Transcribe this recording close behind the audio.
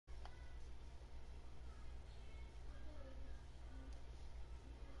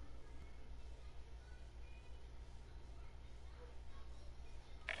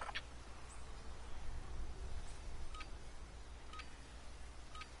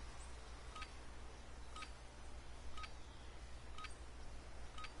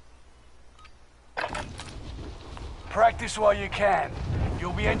Practice while you can.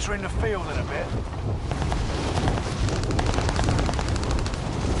 You'll be entering the field in a bit.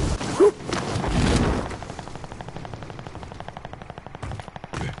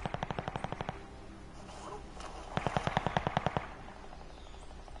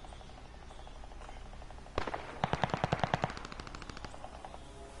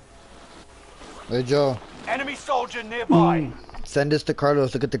 Hey Joe. Enemy soldier nearby. Send this to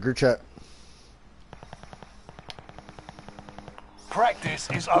Carlos. Look at the group chat. Practice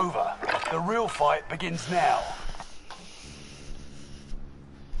is over. The real fight begins now.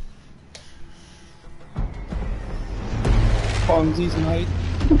 Fonzie's night.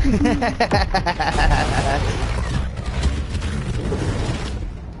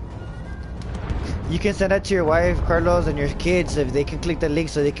 You can send that to your wife, Carlos, and your kids if they can click the link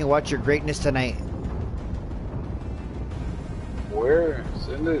so they can watch your greatness tonight. Where?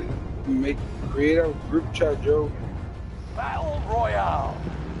 Send it. Create a group chat, Joe. Battle Royale.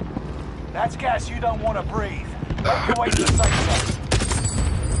 That's gas you don't want to breathe. Make your way to the safe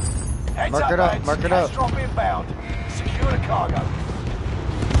zone. Heads Mark up, it up, lads. mark it Gas up. drop inbound. Secure the cargo.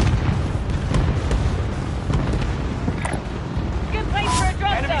 Good place for a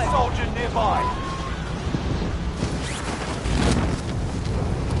drop Enemy zone. soldier nearby.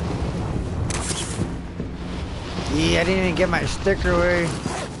 Yeah, I didn't even get my sticker away.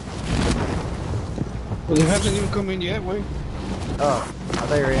 Well, it hasn't even come in yet, wait. Oh, I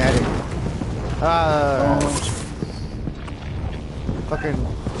thought you already had it. Fucking.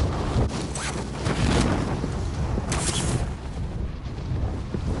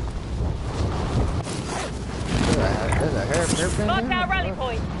 There's a hairpin Mark here? our rally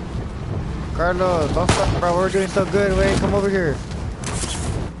point. Carlos, don't stop, bro. We're doing so good. Wait, come over here.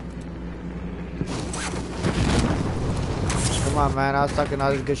 Come on, man. I was talking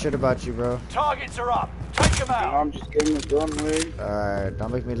all this good shit about you, bro. Targets are up. Take them out. I'm just getting the gun ready. Alright,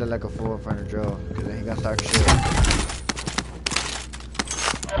 don't make me look like a fool in front of Joe, because then he gonna start shit.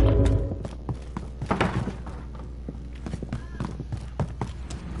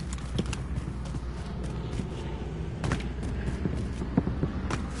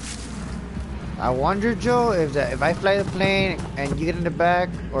 I wonder, Joe, if I fly the plane and you get in the back,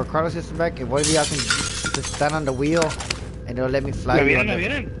 or Carlos gets in the back, if one of y'all can just stand on the wheel and it'll let me fly. Me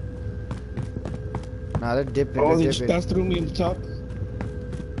vienen. Nah, they're dipping. Oh, they're they just dipping. passed through me in the top.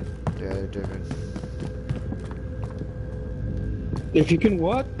 Yeah, they're dipping. If you can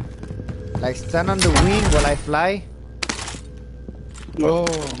what? Like stand on the wing while I fly. Oh,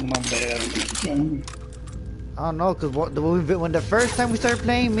 my bad. I don't know, cause when the first time we started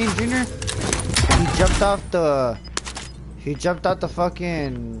playing, me and Junior, he jumped off the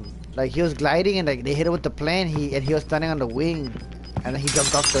fucking, like he was gliding and like they hit it with the plane. He was standing on the wing, and then he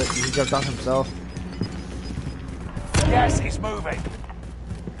jumped off himself. Gas is moving.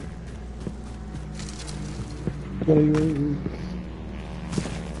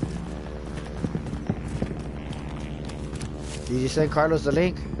 Did you send Carlos the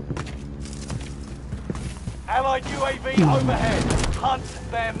link? Allied UAV overhead. Hunt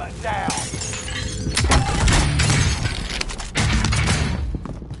them down.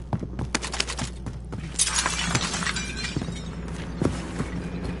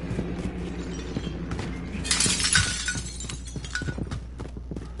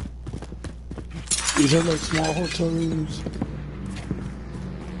 These are like small hotel rooms.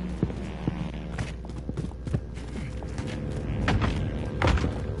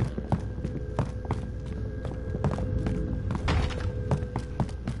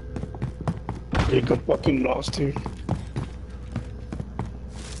 They got fucking lost here.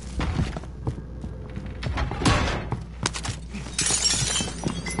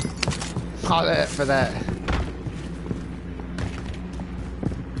 All that for that.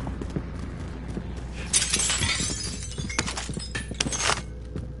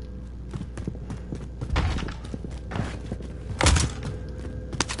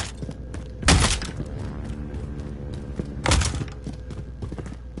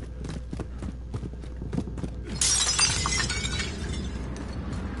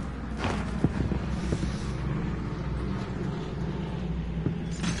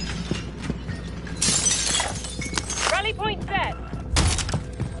 Rally point set.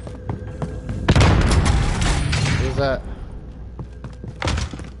 Who's that?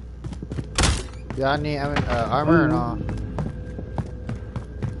 Yeah, I need armor or no?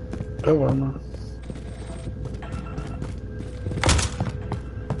 Oh, armor.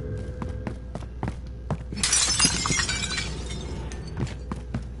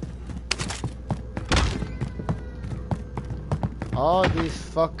 All these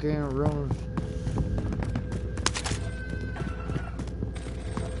fucking rooms.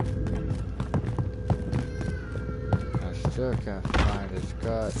 Still can't find this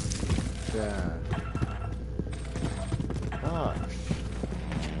goddamn box.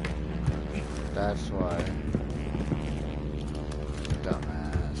 That's why.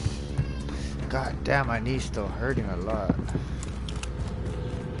 Dumbass. God damn, my knee's still hurting a lot.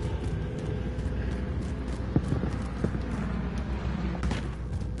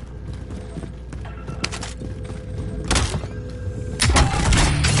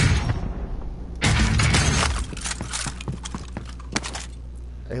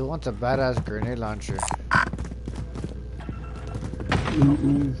 Hey, who wants a badass grenade launcher?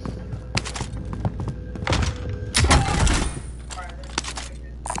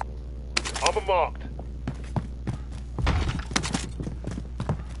 Armor marked.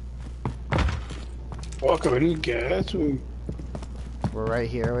 Fuck, I need gas. We're right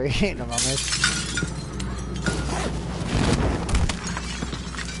here, wait, no mames.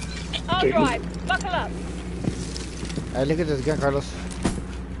 I'll drive. Buckle up. Hey, look at this gun, Carlos.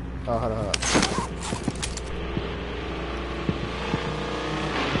 Oh, hold on.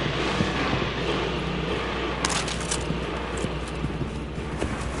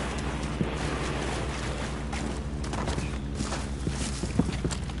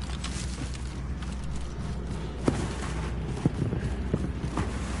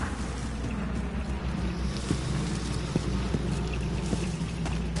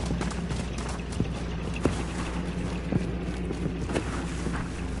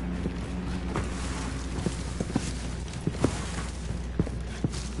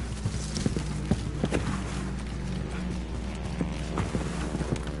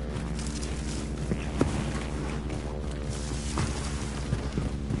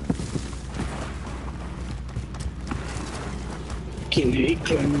 Can't hate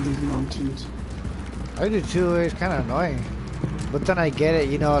climbing these mountains. I do too, it's kind of annoying. But then I get it,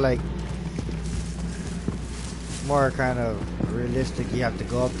 you know, like, more kind of realistic. You have to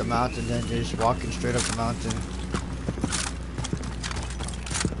go up the mountain, then just walking straight up the mountain.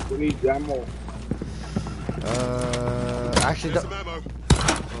 We need ammo. Actually, There's some ammo.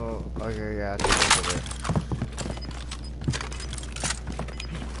 oh, okay, yeah, I think it's over there.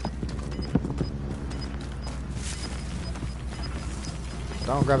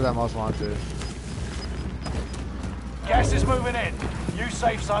 Don't grab that most wanted. Gas is moving in. New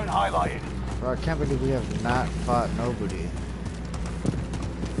safe zone highlighted. Bro, I can't believe we have not fought nobody.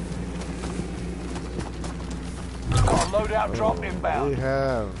 Got a loadout drop We inbound.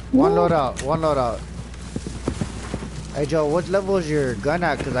 have one loadout, one loadout. Hey Joe, what level is your gun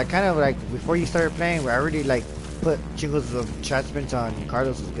at? Cause I kind of like, before you started playing, I already like put jingles of attachments on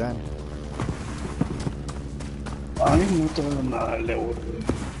Carlos's gun. Ay, no tengo nada de level.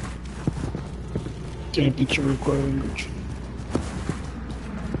 Tiene pinche recuerdo mucho.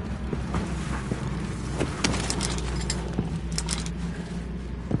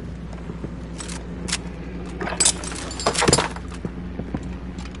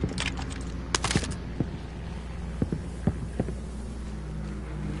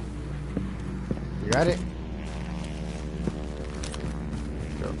 You got it?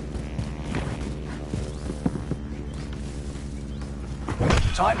 Go.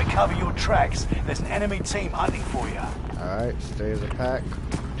 Time to cover your tracks. There's an enemy team hunting for you. Alright, stay as a pack.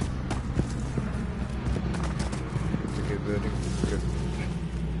 It's a good building. Good.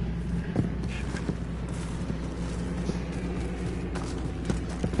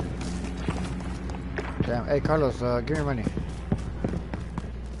 Damn, hey Carlos, give me your money.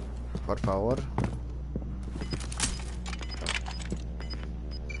 Por favor.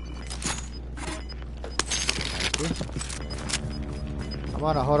 Thank you. I'm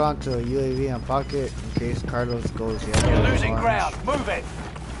gonna hold on to a UAV and pocket in case Carlos goes yellow. You're or losing orange. ground. Move it.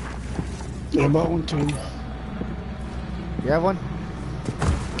 Yeah, about one too. You have one?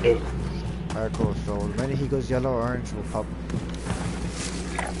 Yeah. Alright, cool. So the minute he goes yellow or orange, we'll pop.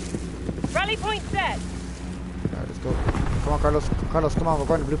 Rally point set. Alright, let's go. Come on, Carlos. Carlos, come on. We're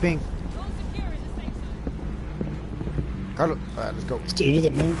going to blue ping. All secure in the safe zone. Carlos. Alright, let's go. Stay to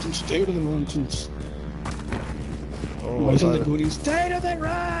the mountains, stay to the mountains. Oh, What's on the booty? Stay to the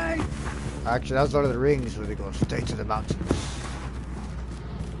right! actually, that was Lord of the Rings where they go straight to the mountains.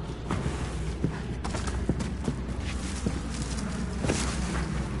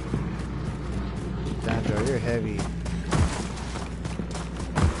 Damn, Joe, you're heavy.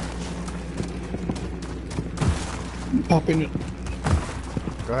 I'm popping it.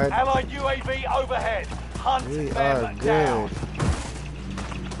 Go ahead. Allied UAV overhead. Hunt We them are down. good.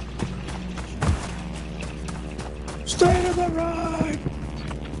 Stay to the right!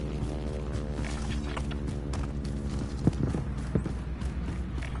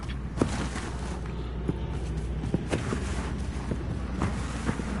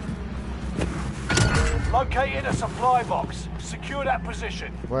 Located a supply box. Secure that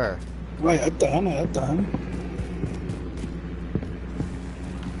position. Where? Right, at the hand.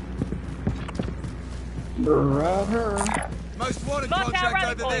 Right here. Most wanted Mark our contract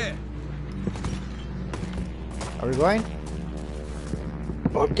rally over point. there. Are we going?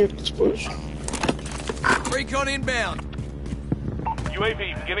 Bucket, let's push. Recon inbound.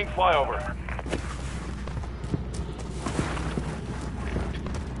 UAV beginning flyover.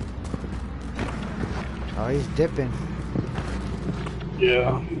 Oh, he's dipping.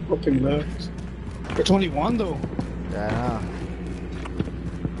 Yeah, fucking left. For 21 though. Yeah, I know.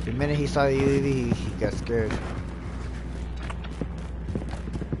 The minute he saw the UAV, he got scared.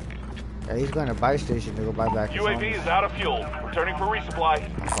 Yeah, he's going to buy station to go buy back his UAV is out of fuel. Returning for resupply.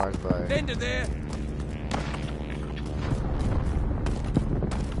 How far is by? Vendor there.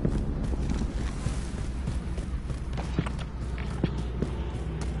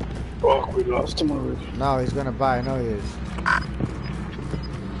 Fuck, we lost him already. No, he's going to buy. I know he is.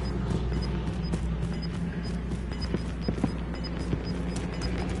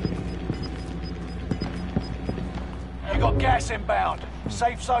 You got gas inbound.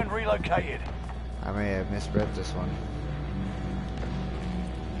 Safe zone relocated. I may have misread this one.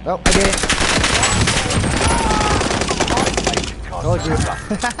 Oh, I did it. Told you.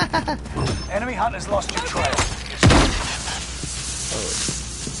 Enemy hunters lost your trail.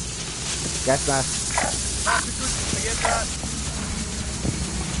 Gas mask. Mark the goods. Forget that.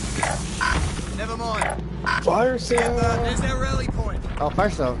 Never mind. Fire Forget that. sale. There's our rally point. Oh,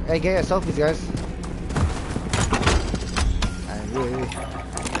 first though. Hey, get your selfies, guys. Really.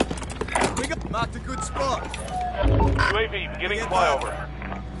 We got marked a good spot. UAV beginning flyover.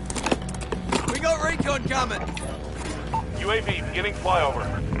 We got recon coming. UAV beginning flyover.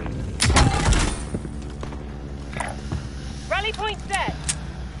 Rally point set.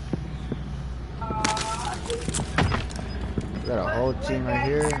 We got a whole team right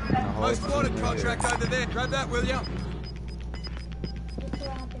here. And a whole Most team wanted right contract over there. Grab that, will ya?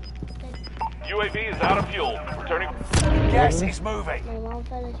 UAV is out of fuel. Returning. Gas is moving.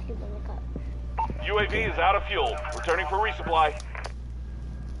 UAV is out of fuel. Returning for resupply.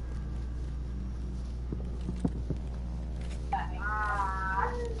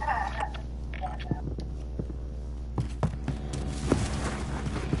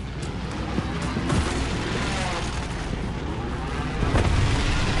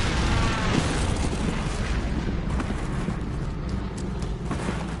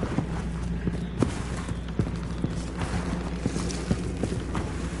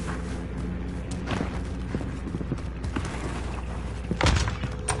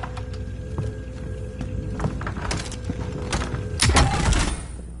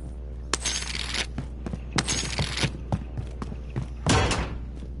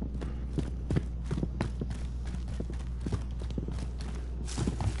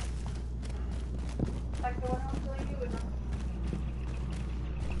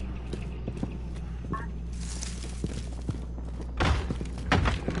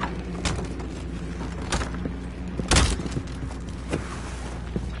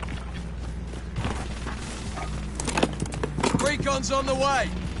 Recon's on the way.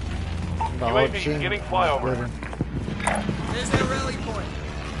 The whole UAV team beginning is flyover. building. There's our rally point.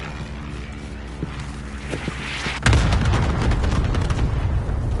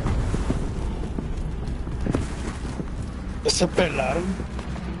 Se pelaron.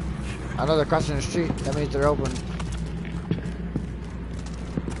 I know they're crossing the street. That means they're open.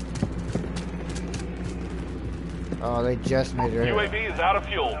 Oh, they just made it. UAV is out of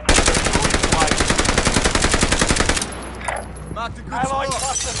fuel. Marked a good Allied spot.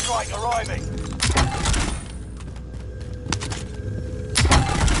 cluster strike arriving.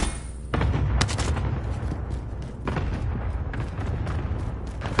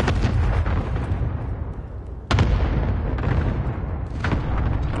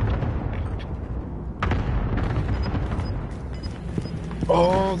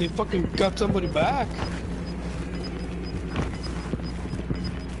 Oh, they fucking got somebody back.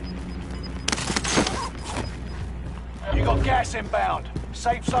 You got gas inbound.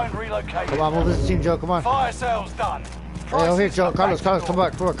 Safe zone relocated. Come on, move this team, Joe. Come on. Fire sales done. Hey, over here, Prices Joe. are Carlos, back to come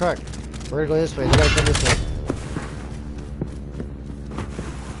normal. back. Come on, correct. We're gonna go this way. You gotta come this way.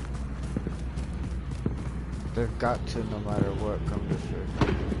 They've got to, no matter what, come this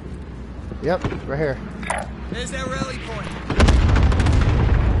way. Yep, right here. There's our rally point.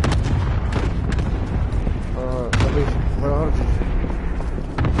 Somebody, hold on.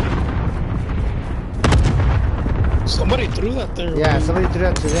 Somebody threw that there. Yeah, man. somebody threw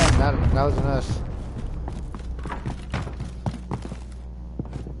that to them. That wasn't us.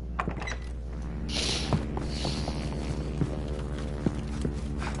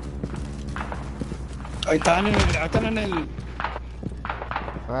 Ahí están en el... Alright,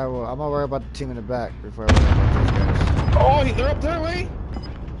 well, I'm gonna worry about the team in the back before I worry about these guys. Oh, they're up there, way.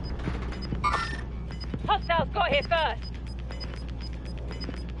 Hostiles got here first.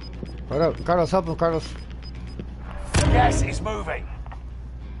 Hold up, Carlos, help him, Carlos. Gas is moving.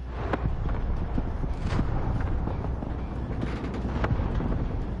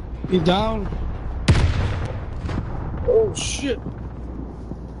 He's down. Oh, shit.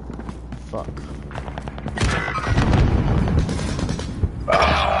 Fuck.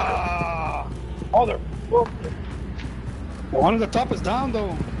 Ah! Motherfucker. One of the top is down,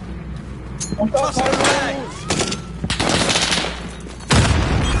 though. Toss it away.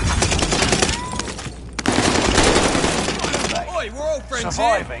 Oi, we're all friends here.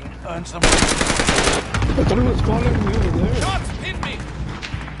 Surviving earns them. I thought it was calling me over there. Shots, hit me.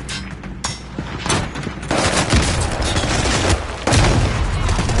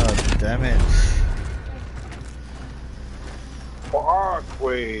 Oh, damn it.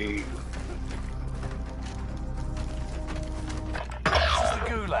 Parkway. This is the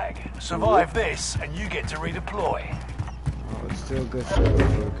Gulag. Survive this, and you get to redeploy. Oh, it's still good server,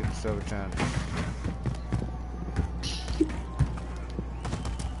 so we can still return.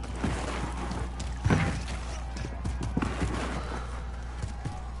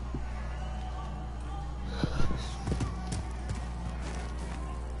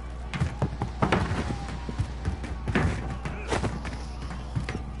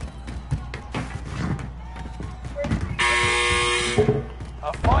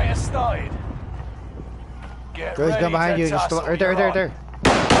 A fight has started. Get Girls, ready gun behind to you. Just tussle. right there, You're right there, on.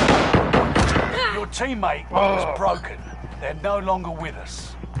 right there. Your teammate was broken. They're no longer with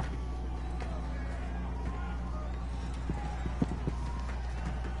us.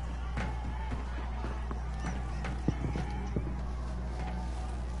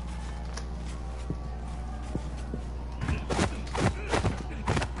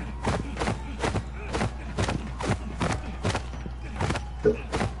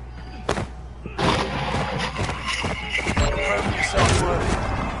 Prove yourself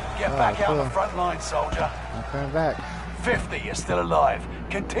worthy. Get back out cool. the front line, soldier. I'm coming back. 50, you're still alive.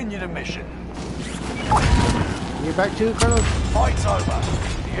 Continue the mission. You back too, Carlos? Fight's over.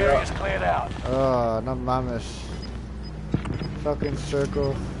 The area's cleared out. Oh, no mames. Fucking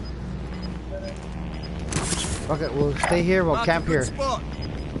circle. Fuck it, we'll stay here, we'll Mark camp a good here. spot.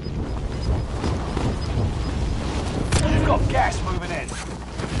 You've got gas moving in.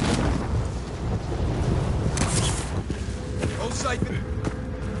 All safe.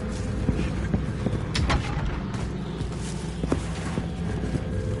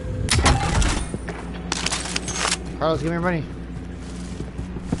 Carlos, give me your money.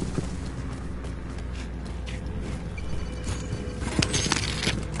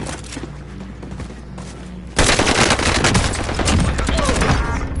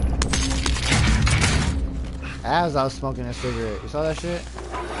 As I was smoking a cigarette. You saw that shit?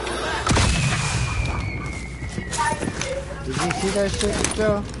 Did you see that shit,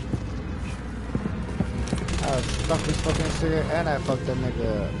 Joe? I was fucking smoking a cigarette and I fucked that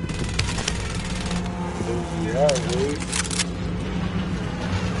nigga up. Yeah, dude.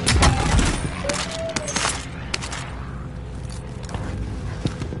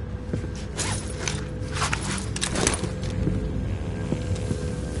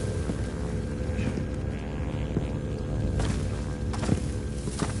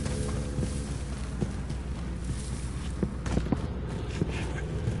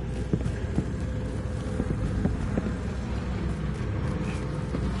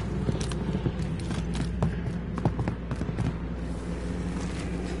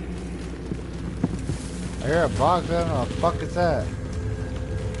 I hear a box, I don't know what the fuck is that?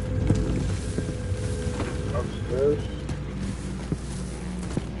 Upstairs.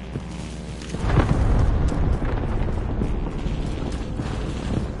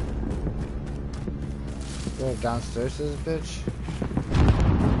 Go downstairs to this bitch.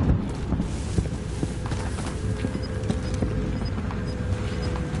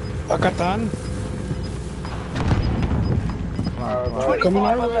 Acá están. Come on, come on. 25 Coming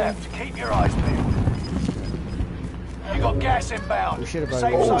our are way. left. Keep your eyes peeled. You got gas inbound. We should have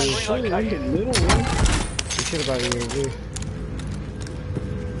Safe about Oh, zone shit, in the relocated. middle, man. We should have about UAV.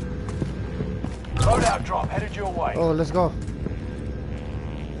 Loadout drop headed your way. Oh, let's go.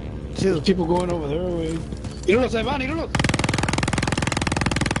 There's Two. people going over there, güey. Míralos, ahí van, míralos.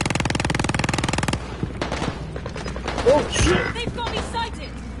 Oh, shit. They've got me sighted.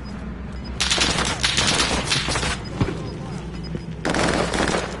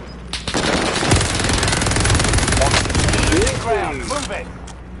 Ground. Move it.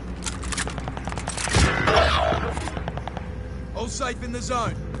 All safe in the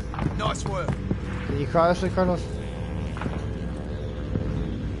zone. Nice work. Did you crawl this way, Carlos?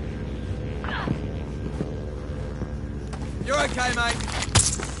 You're okay, mate.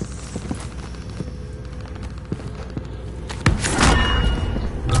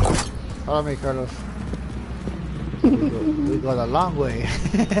 Follow me, Carlos. We go the long way.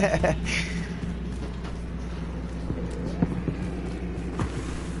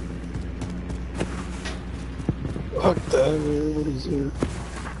 What the hell? What is it?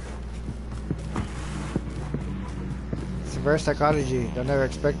 It's reverse psychology. Don't ever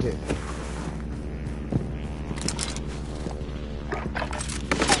expect it.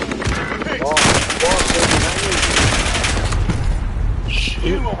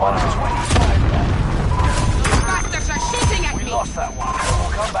 You were one of 25 left. Bastards are shooting at We me! lost that one.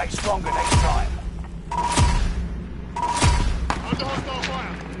 We'll come back stronger next time.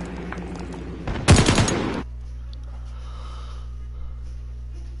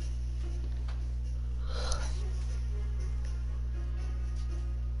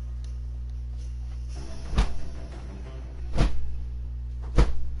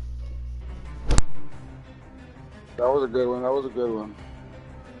 That was a good one. That was a good one.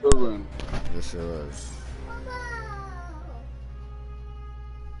 Good one. Yes, it was.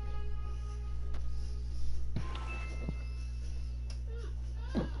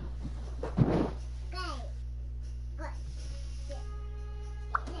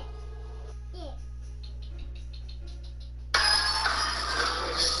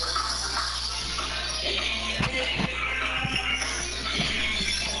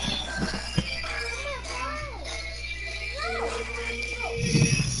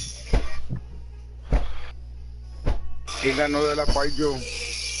 ¿Quién ganó de la fight, yo?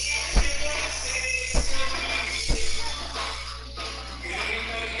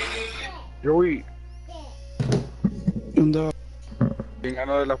 Joey. ¿Quién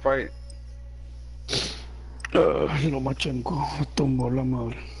ganó de la fight? Lo machanco, tumbó la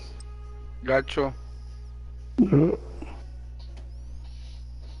madre. Gacho.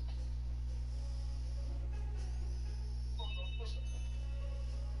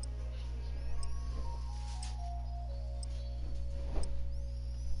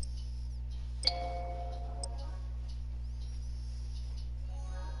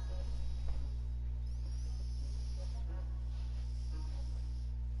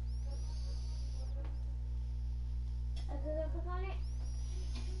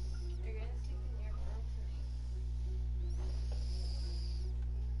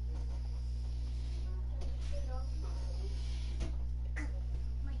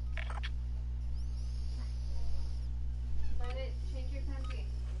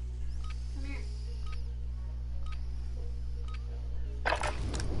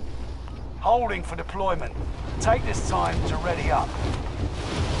 Holding for deployment. Take this time to ready up.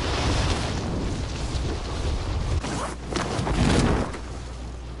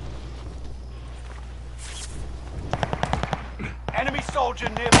 Enemy soldier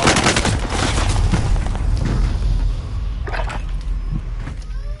nearby.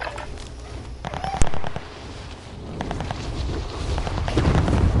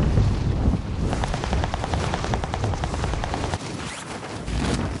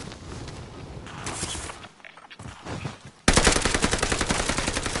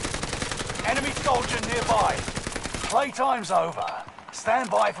 Enemy soldier nearby. Playtime's over. Stand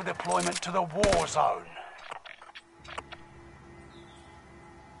by for deployment to the war zone.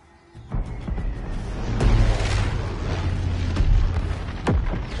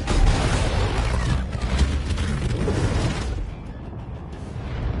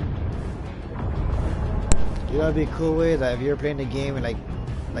 You know, it'd be a cool way that if you're playing the game and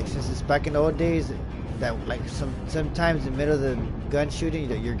like since it's back in the old days, that like sometimes in the middle of the gun shooting,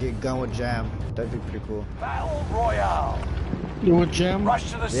 that you're getting gun with jam. That'd be pretty cool. Battle Royale. You want jam?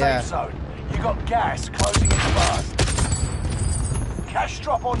 Rush to the Yeah. safe zone. You got gas closing in fast. Cash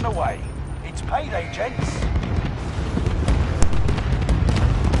drop on the way. It's payday, gents.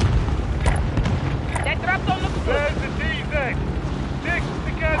 That drop don't look good! There's the DZ. Stick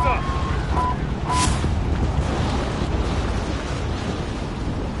together.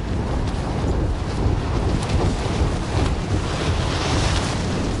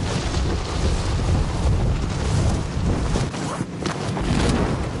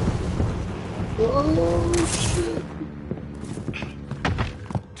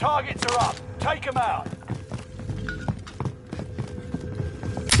 Targets are up. Take them out.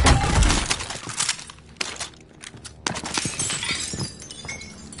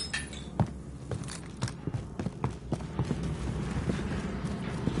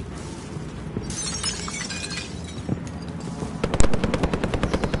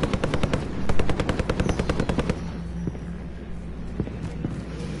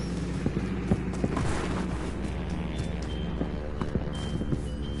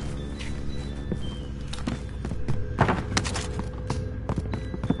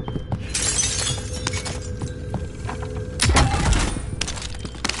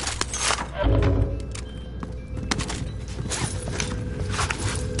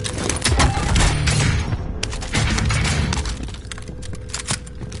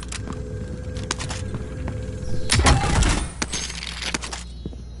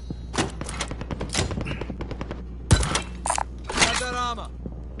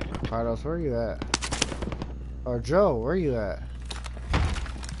 Carlos, where are you at? Or Joe, where are you at?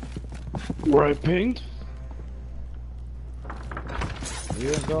 Where I pinged?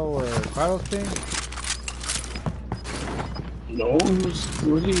 You didn't go where Carlos pinged? No, it was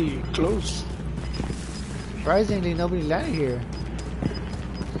really close. Surprisingly, nobody landed here.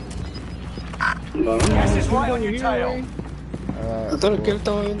 No, Gas is no, right on your tail. I thought aquel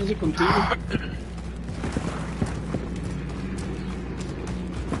estaba viéndose contigo.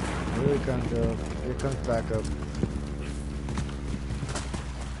 Here he comes, Joe. Here comes backup.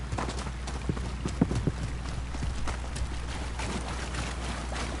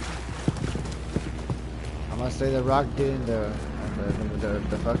 I must say the Rock dude in the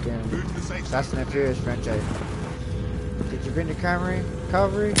fucking Fast and Furious franchise. Did you bring the Camry?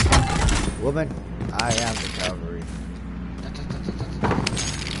 Cavalry? Woman, I am the cavalry.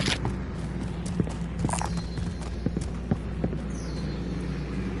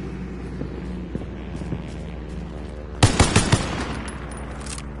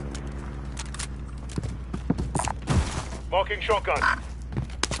 Marking shotgun.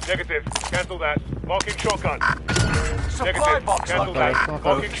 Negative. Cancel that. Marking shotgun. Supply Negative. box Cancel located. that.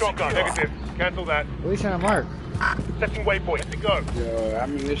 Marking shotgun. Negative. Cancel that. What are you trying to mark? Setting waypoint. To go. The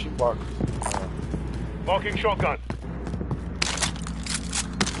ammunition box. Marking shotgun.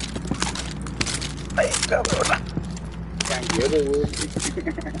 Can't get it, güey.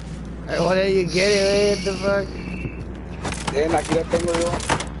 Hey, what did you get it? What the fuck? Aquí la tengo yo.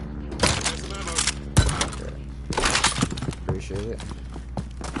 Appreciate it.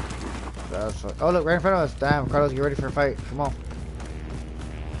 Oh, look, right in front of us. Damn, Carlos, get ready for a fight. Come on.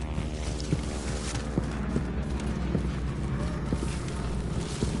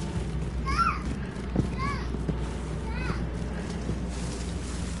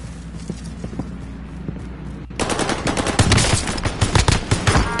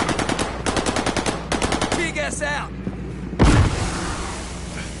 Big ass out.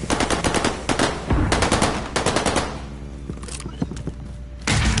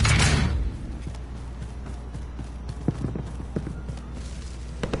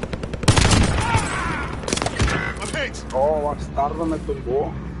 Oh, bastardo, me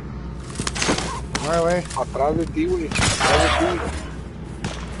tumbó. Right away. Atrás de ti, güey. Atrás de ti.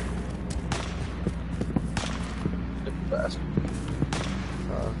 Qué pedazo.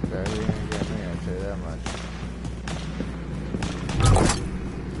 Okay, you didn't get me, I'll tell you that much.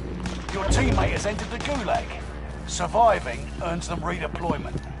 Your teammate has entered the gulag. Surviving earns them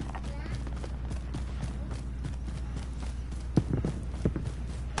redeployment.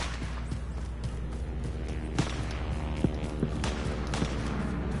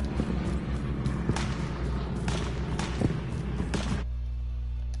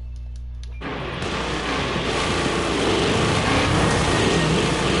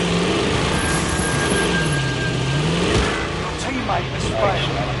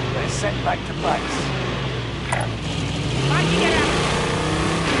 They're sent back to base. Marking it out.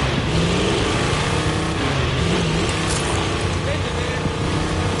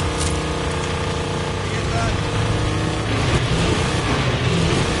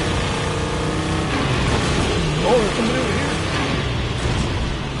 Oh, there's somebody over here.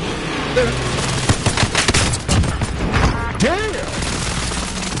 Damn!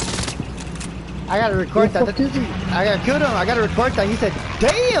 I gotta record that. I gotta kill him. I gotta record that. He said,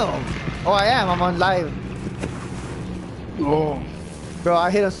 damn! Oh, I am. I'm on live. Oh, Bro,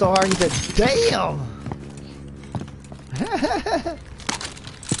 I hit him so hard. He said, damn!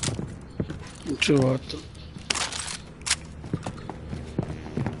 mucho vato.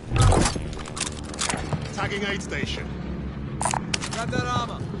 Tagging aid station. Grab that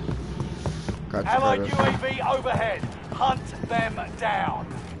armor. Got you, Allied Carlos. UAV overhead. Hunt them down.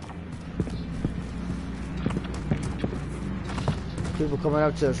 People coming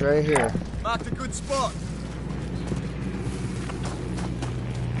up to us right here. Marked a good spot.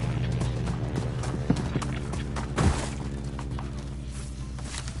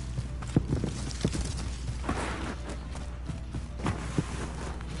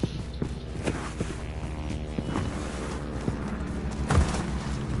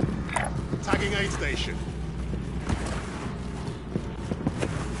 Tagging aid station.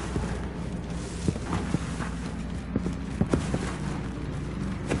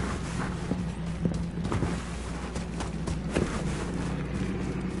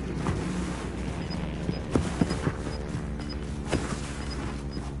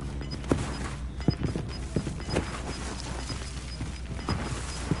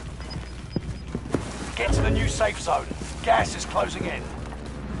 Get to the new safe zone. Gas is closing in.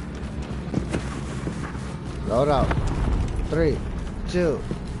 Load out. 3, 2,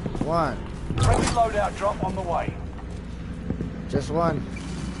 One. Friendly loadout drop on the way. Just one.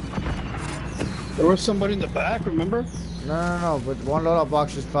 There was somebody in the back, remember? No. But one loadout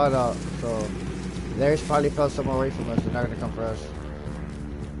box just fell out. So theirs probably fell somewhere away from us. They're not gonna come for us.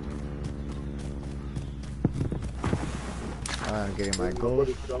 I'm getting my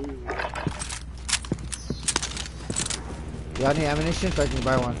gold. Y'all need ammunition so I can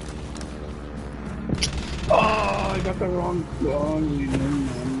buy one. Oh, I got the wrong gun.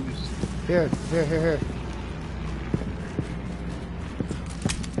 Here.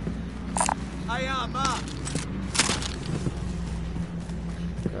 I am up.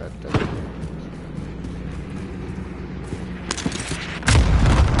 God damn.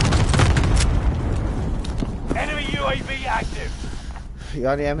 Enemy UAV active.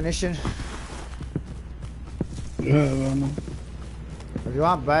 Y'all need ammunition? Yeah, I don't know. If you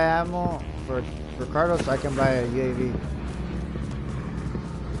want buy ammo for Carlos, I can buy a UAV.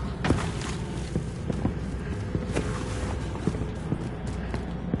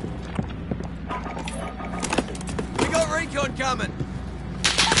 We got recon coming.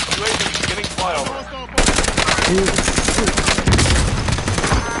 UAV beginning flyover.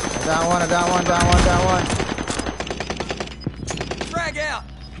 Down one. Frag out.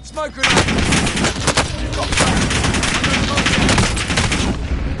 Smoke grenade.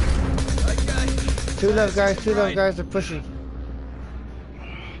 Okay. Two left guys, they're pushing.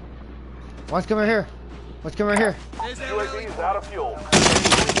 One's coming here. There's our UAV rally is point. out of fuel.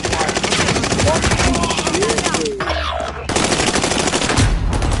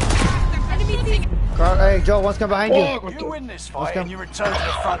 Hey Joe, one's coming behind you. You win this fight and you return to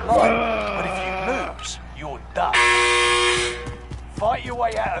the front line. But if you lose, you're done. Fight your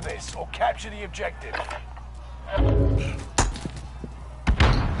way out of this or capture the objective.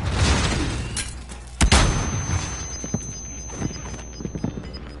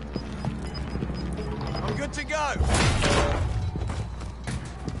 I'm good to go.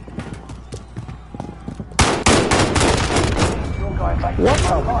 You're going back to the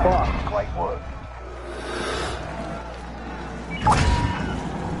front line. Great work.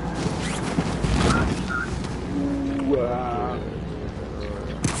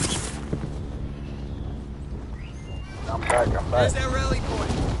 I'm back. There's our rally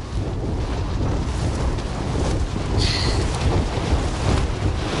point.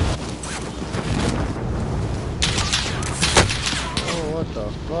 Oh, what the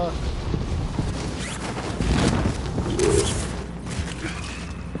fuck?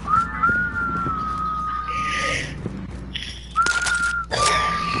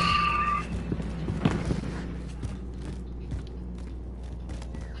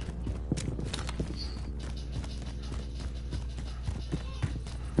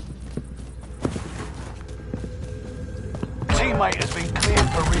 Teammate has been cleared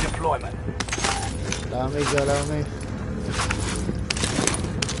for redeployment. Allow me, Joe, allow me.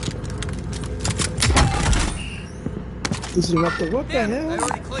 This is what the They hell?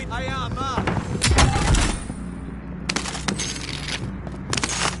 already cleaned. I am up.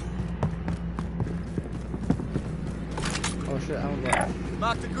 Oh shit, I'm back.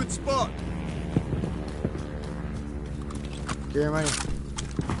 Marked a good spot. Give your money.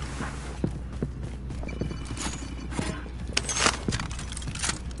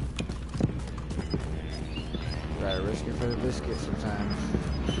 Gotta risk it for the biscuit sometimes.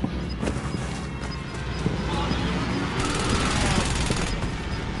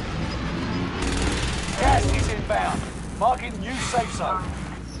 Gas is inbound. Marking new safe zone.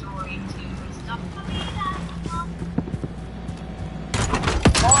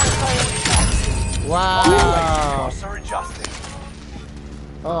 Fire sale is active. Wow! Costs are adjusted.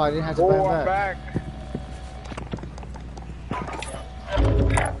 Oh, I didn't have to buy Oh, him I'm back.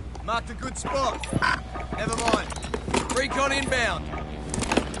 back. Marked a good spot. Never mind. Recon inbound.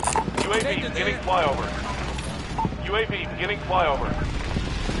 UAV beginning flyover. UAV beginning flyover.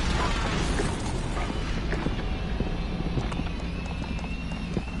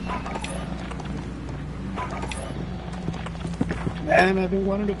 Man, I've been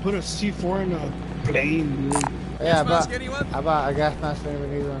wanting to put a C4 in a plane, dude. Yeah, Mask but anyone? I bought a gas mask for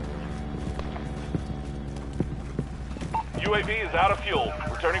anyone needs one. UAV is out of fuel.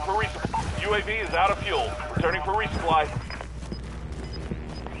 Returning for resupply. UAV is out of fuel. Returning for resupply.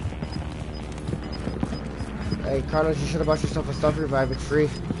 Hey, Carlos, you should have bought yourself a stuff revive. It's free.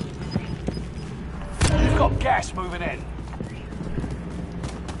 You've got gas moving in.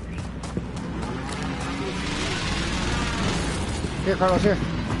 Here, Carlos, here.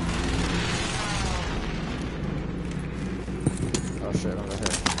 Oh shit, over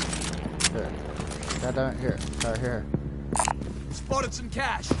here. Here. God damn it, here. Here. Spotted some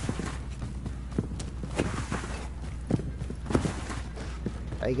cash.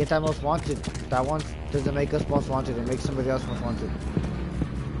 Hey, get that most wanted. That one doesn't make us most wanted. It makes somebody else most wanted.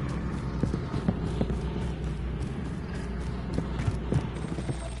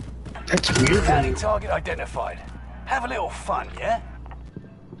 That's weird. Bounty target identified. Have a little fun, yeah?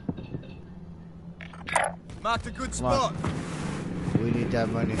 Marked a good Come on. spot. We need that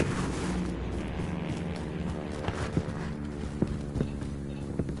money.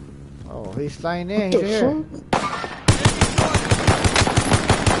 Oh, he's flying in. He's here.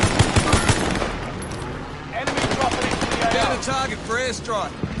 Enemy dropping into the AO. Down a target for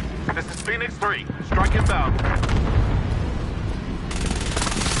airstrike. This is Phoenix 3. Strike inbound.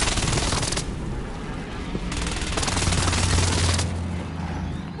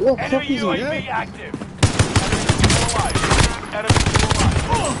 What the Enemy fuck is UAV that? active. Enemy still alive.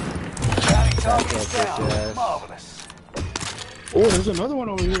 Bounty target That's is all down. good, yes. Marvelous. Oh, there's another one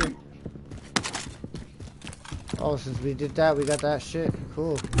over here. Oh, since we did that, we got that shit.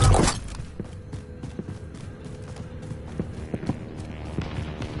 Cool.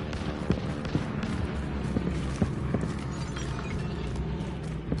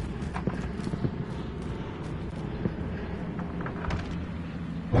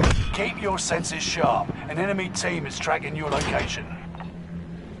 Keep your senses sharp. An enemy team is tracking your location.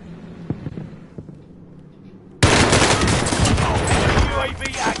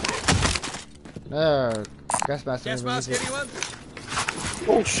 UAV active. Gas mask. Gas mask, anyone?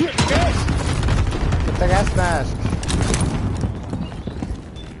 Oh shit, gas! Get the gas mask.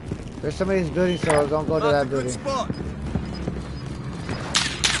 There's somebody in this building, so don't go to Marked a that good building. spot.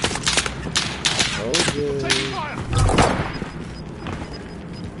 Oh, good.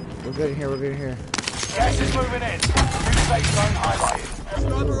 We're good in here, we're good in here. Gas is moving in. New safe zone highlighted.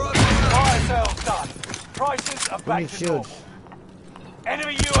 Sniper rifle. Fire sales done. Prices are We back need to shields. normal.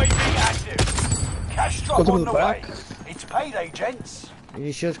 Enemy UAV active. Cash drop Go to on the the way. back. It's payday, gents. You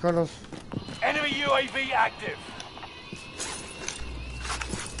need shields, Carlos? Enemy UAV active.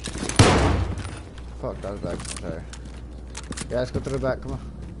 Fuck, that was back. I'm sorry. Yeah, let's go to the back, come on.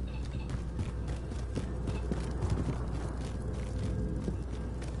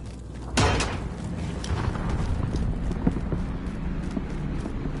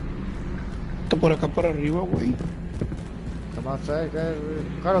 Está por acá para arriba, güey. Come outside, guys.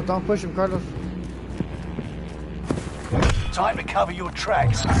 Carlos, don't push him, Carlos. Time to cover your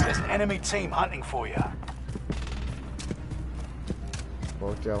tracks. There's an enemy team hunting for you.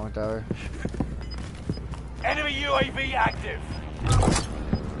 Both y'all went that way. Enemy UAV active.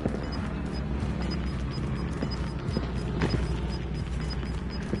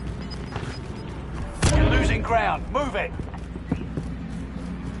 You're losing ground. Move it.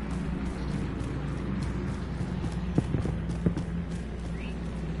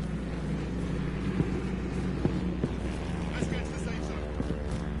 Let's get to the safe zone.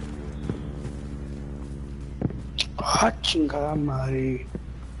 Ah, chingada madre.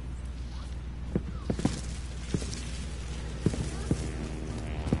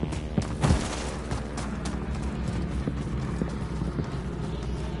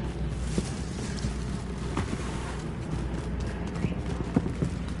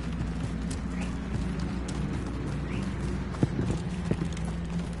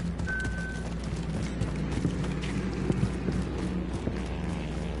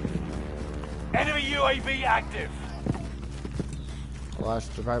 Enemy UAV active. Well,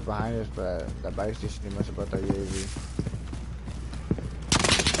 they're right behind us, but that bike station, they must have brought that UAV.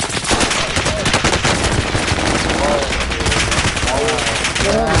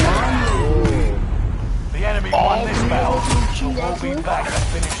 The enemy won this battle. But we'll be back to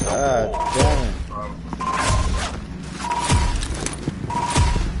finish the God war. damn it.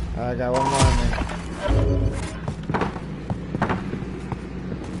 I got one more on me.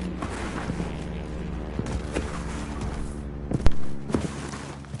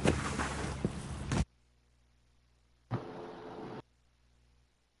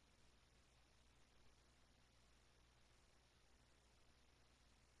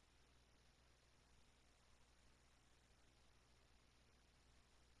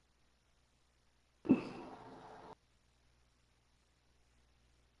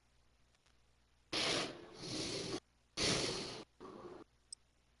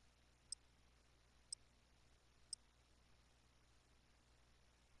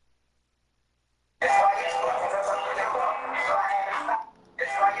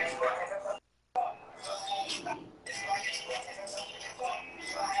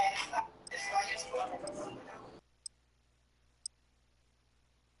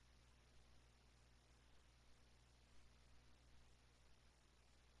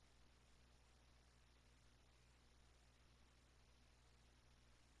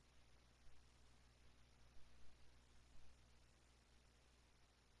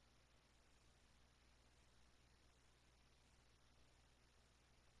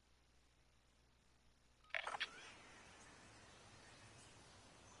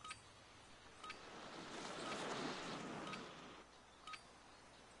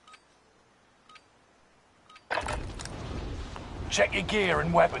 Check your gear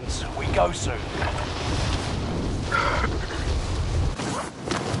and weapons. We go soon.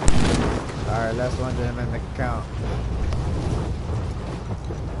 Alright, last one to him in the count.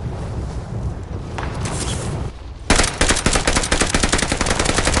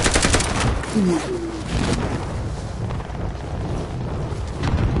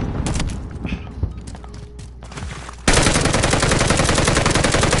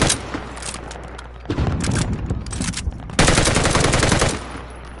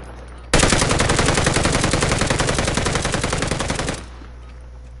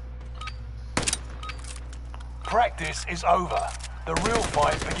 Practice is over. The real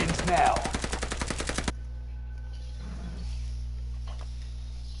fight begins now.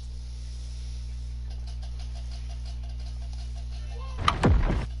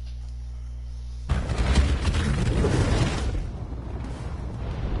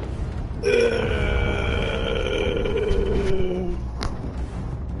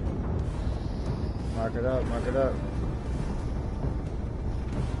 Mark it up, mark it up.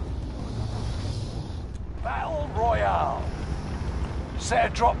 Battle Royale.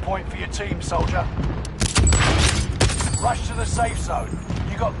 Set a drop point for your team, soldier. Rush to the safe zone.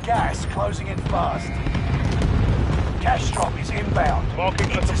 You got gas closing in fast. Cash drop is inbound.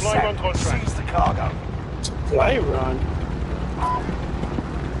 Marking a supply run contract. Seize the cargo. Supply run.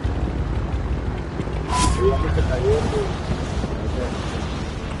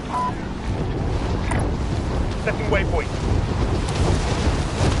 Setting waypoint.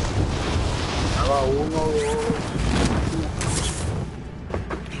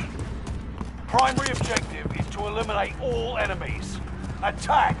 Primary objective is to eliminate all enemies.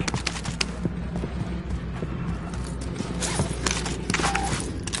 Attack!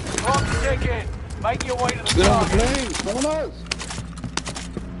 Clock ticking. Make your way to the Get on the target. plane. Vámonos.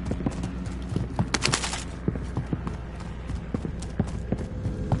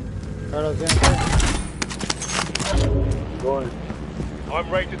 Carlos, get in there. Going. I'm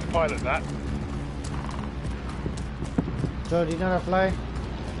rated to pilot that. Joe, do you know how to fly?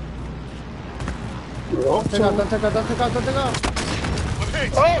 Oh, Take off, don't take off, don't take off, don't take off! I'm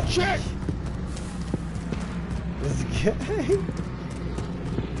hit. oh shit! This is good.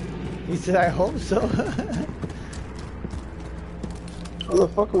 He said, I hope so. How the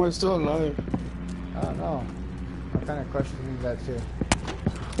fuck am I still alive? I don't know. I'm kind of questioning that too.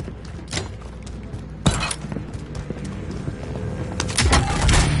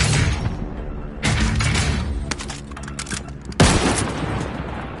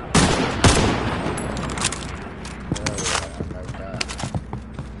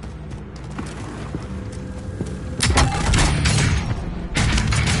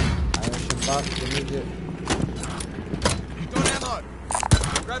 You got ammo.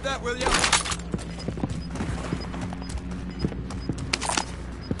 Grab that, will ya?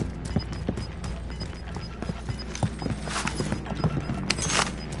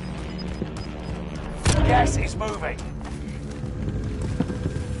 Gas is moving.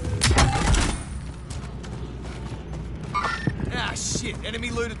 Ah, shit. Enemy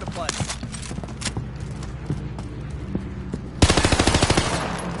looted the place.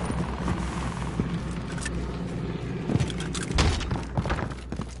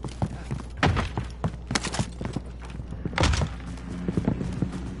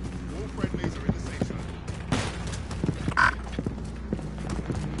 All friendlies are in the safe zone.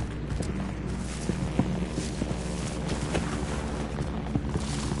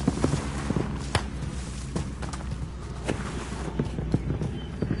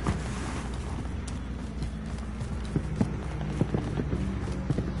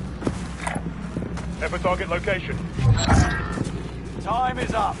 Ever target location. Time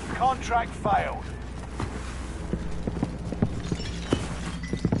is up. Contract failed.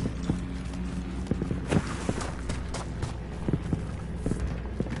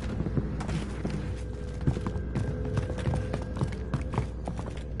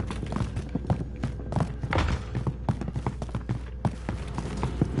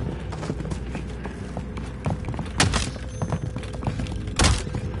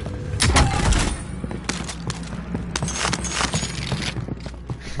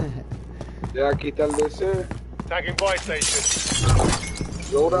 Ya quita el DC. Tagging buy station.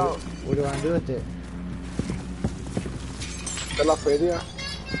 Load out. What do I do with it? De la feria.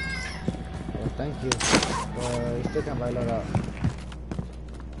 Oh, thank you. You still can buy a lot out.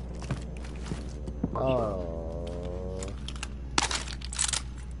 Oh.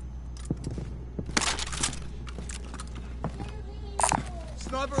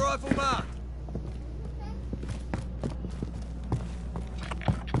 Sniper rifle mark.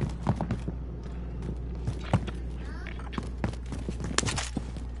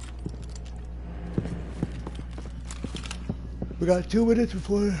 We got 2 minutes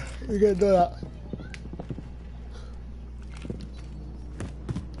before we get done out.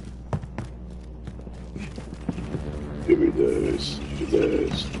 Give me this. Give me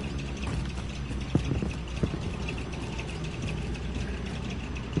this.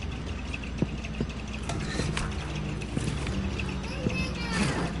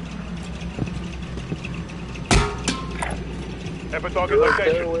 Ever target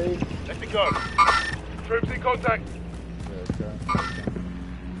location. Let me go. Troops in contact.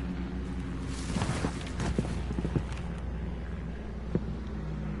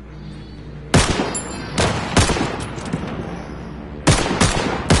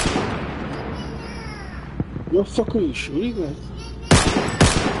 What the fuck are you shooting at?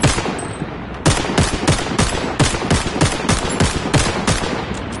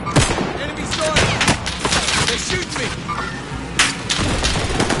 Enemy sighted! They're shooting me!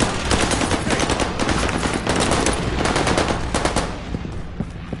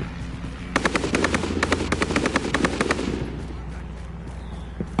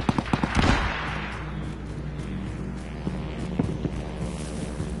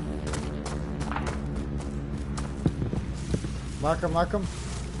 Mark him.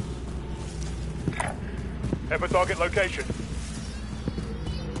 Ever target location.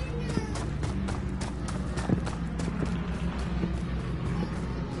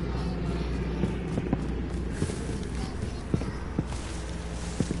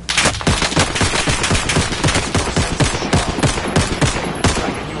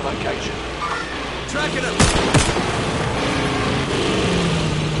 Tracking your location. Tracking him!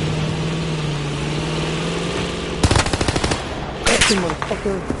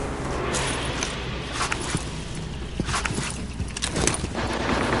 Motherfucker.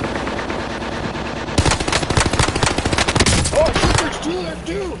 Oh, shit, there's 2 there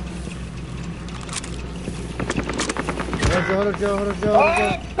too. Hold up, Joe.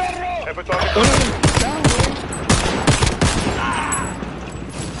 Ever target One of them down, bro.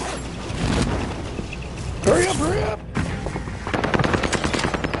 Hurry up.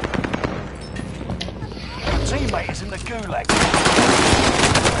 Teammate is in the gulag.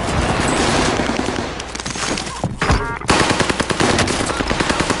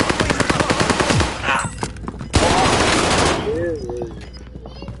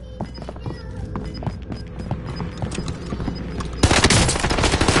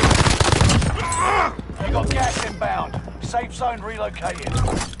 You got gas inbound. Safe zone relocated.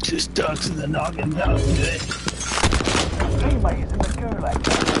 Just ducks in the noggin down today. Teammate is in the gulag.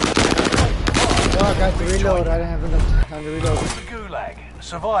 Oh, I got to reload. I didn't have enough time to reload. The gulag.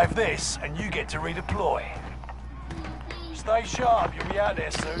 Survive this, and you get to redeploy. Stay sharp. You'll be out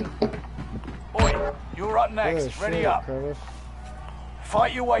there soon. Oi, you're up next. Oh, Ready shit, up. Carlos.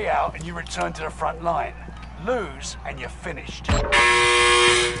 Fight your way out, and you return to the front line. Lose, and you're finished.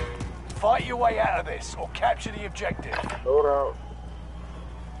 Fight your way out of this, or capture the objective. Load out.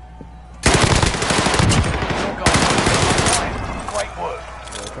 Your guys, great work.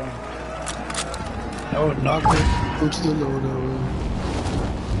 I would knock it. Go to the loadout.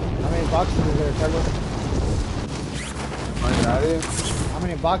 How many boxes is there, Carlos? I got it. How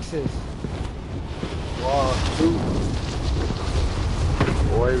many boxes? 1,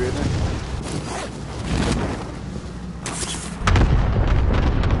 2. Boy, viene.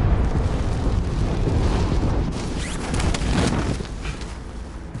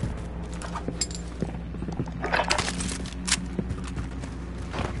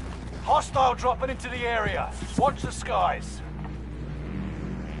 Hostile dropping into the area. Watch the skies.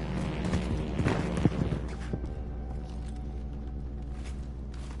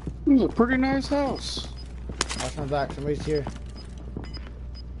 This is a pretty nice house. Watch my back. Somebody's here.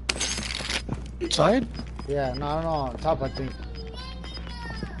 Inside? Yeah, no, on top, I think.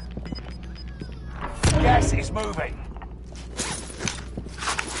 Gas is moving.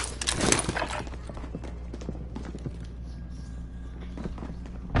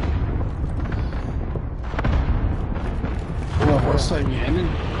 West side vienen.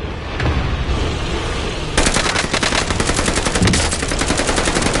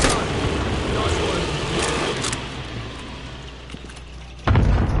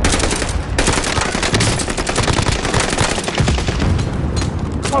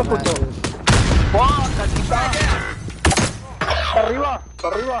 ¡Ah, puto! ¡Fuck! ¡Aquí está! ¡Arriba!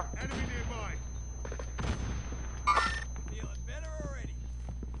 ¡Arriba! Enemy nearby. Feeling better already.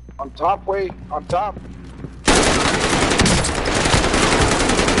 On top, way! On top!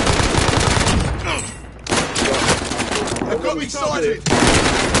 They've got me sighted.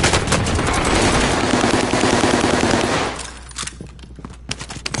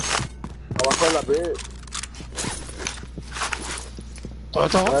 Abajo de la B. ¿Todo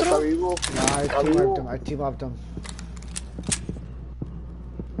está Ahora está otro? vivo. No, Está vivo. I team upped him.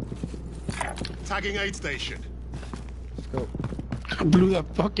 Tagging aid station. Let's go. Blew that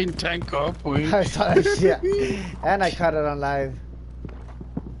fucking tank up, güey. I saw that shit. And I caught it on live.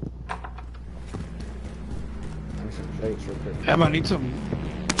 Let me some plates real quick. Damn, I need some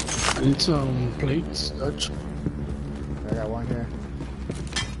plates, Dutch. I got one here.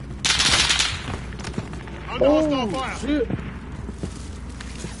 Under hostile fire. Shit.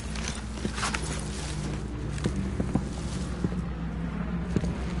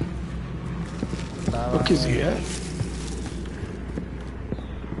 Fuck is he at?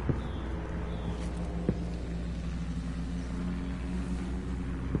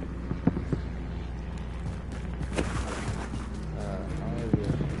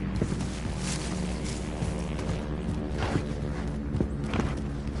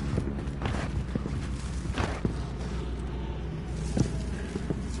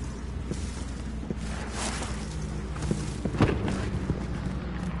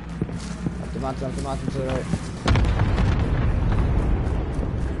 Up the mountain to the right.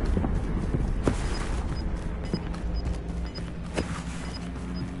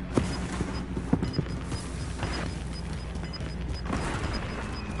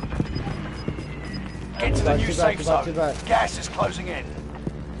 Get to the new Too safe bad. zone. Gas is closing in.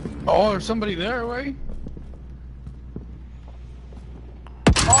 Oh, there's somebody there, way.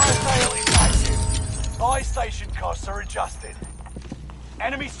 Fire sale is active. Buy station costs are adjusted.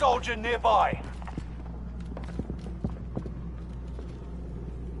 Enemy soldier nearby.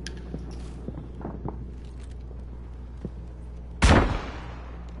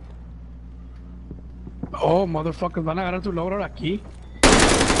 Oh, motherfuckers, van a agarrar tu logro aquí.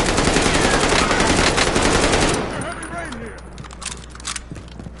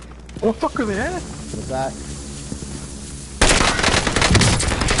 What the fuck are they at? The back.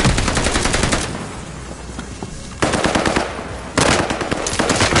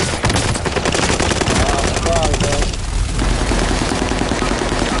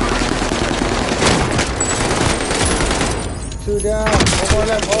 Two down. One more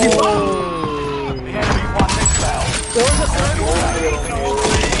left. Oh! The enemy won this battle.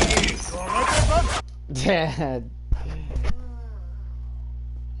 Dad.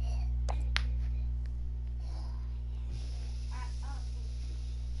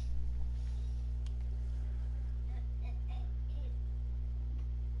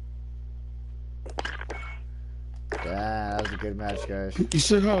 That was a good match, guys. You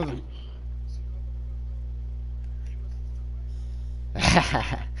still have them.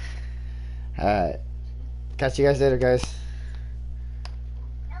 Alright. Catch you guys later, guys.